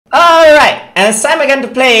and it's time again to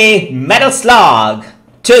play Metal Slug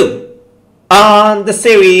 2 on the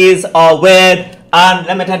series or with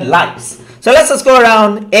Unlimited Lives. So let's just go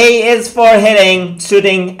around. A is for hitting,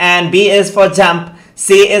 shooting, and B is for jump.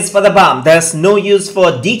 C is for the bomb. There's no use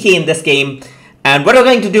for DK in this game. And what we're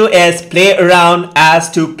going to do is play around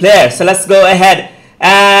as two players. So let's go ahead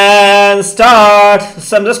and start.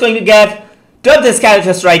 So I'm just going to get two of these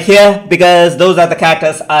characters right here because those are the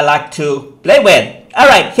characters I like to play with.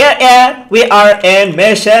 Alright, here we are in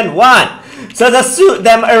mission 1. So just shoot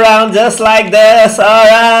them around just like this.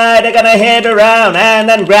 Alright, they're gonna hit around and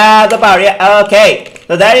then grab the power. Yeah, okay.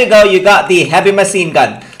 So there you go, you got the heavy machine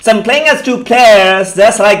gun. So I'm playing as two players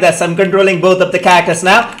just like this. I'm controlling both of the characters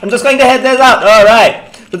now. I'm just going to hit this out.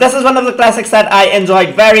 Alright. So this is one of the classics that I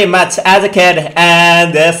enjoyed very much as a kid,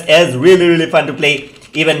 and this is really fun to play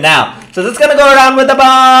even now. So just gonna go around with the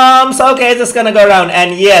bombs. Okay, just gonna go around,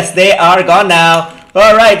 and yes, they are gone now.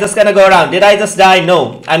 Alright, just gonna go around. Did I just die?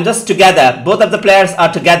 No, I'm just together. Both of the players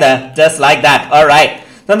are together, just like that. Alright,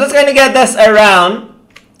 so I'm just going to get this around.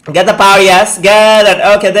 Get the power, yes, get it.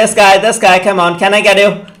 Okay, this guy, come on. Can I get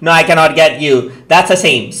you? No, I cannot get you. That's a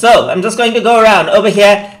shame. So, I'm just going to go around over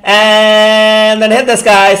here and then hit this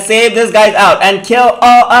guy, save this guy out, and kill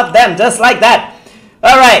all of them, just like that.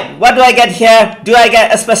 Alright, what do I get here? Do I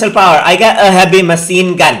get a special power? I get a heavy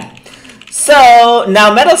machine gun. So,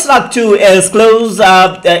 now Metal Slug 2 is close.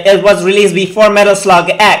 It was released before Metal Slug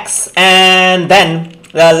X, and then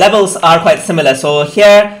the levels are quite similar. So,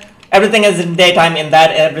 here everything is in daytime, in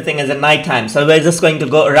that everything is in nighttime. So we're just going to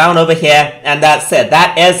go around over here, and that's it.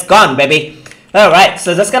 That is gone, baby. Alright,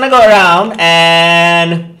 so just gonna go around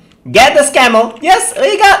and get this camel. Yes,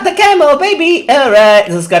 we got the camel, baby. Alright,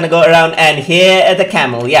 just gonna go around and hit the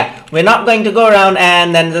camel. Yeah, we're not going to go around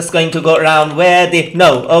and then just going to go around where the...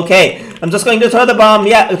 No, okay. I'm just going to throw the bomb.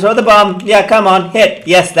 Yeah, throw the bomb. Yeah, come on, hit.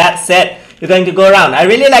 Yes, that's it. You're going to go around. I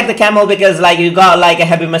really like the camel because like you got like a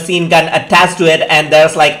heavy machine gun attached to it, and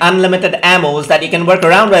there's like unlimited ammos that you can work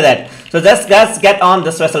around with it. So just get on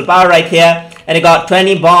the special power right here, and you got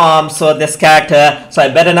 20 bombs for this character, so I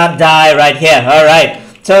better not die right here. Alright,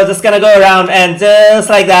 so just gonna go around and just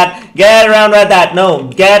like that, get around with that. No,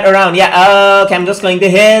 get around. Yeah, okay, I'm just going to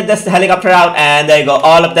hit this helicopter out, and there you go.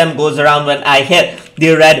 All of them goes around when I hit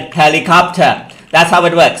the red helicopter. That's how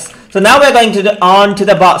it works. So now we're going to on to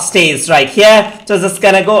the boss stage right here. So just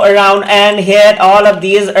gonna go around and hit all of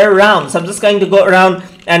these around. So I'm just going to go around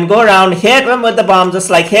and go around, hit them with the bomb, just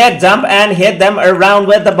like hit, jump, and hit them around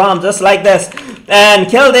with the bomb, just like this, and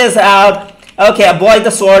kill this out. Okay, avoid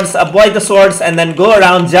the swords, and then go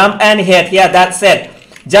around, jump and hit. Yeah, that's it.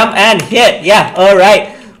 Jump and hit. Yeah,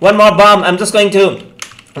 alright. One more bomb. I'm just going to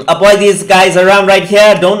avoid these guys around right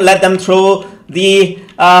here. Don't let them throw the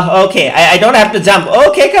okay, I don't have to jump.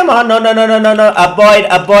 Okay, come on. No. Avoid.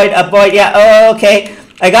 Yeah, okay.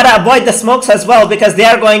 I gotta avoid the smokes as well because they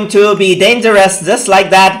are going to be dangerous, just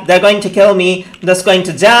like that. They're going to kill me. I'm just going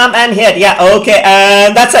to jump and hit. Yeah, okay,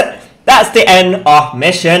 and that's it. That's the end of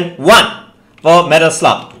mission 1 for Metal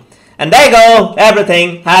Slug. And there you go.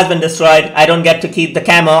 Everything has been destroyed. I don't get to keep the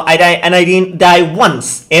camo. I die, and I didn't die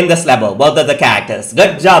once in this level. Both of the characters.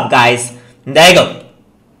 Good job, guys. And there you go.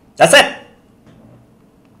 That's it.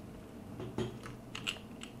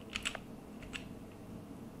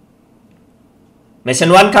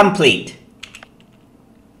 Mission 1 complete.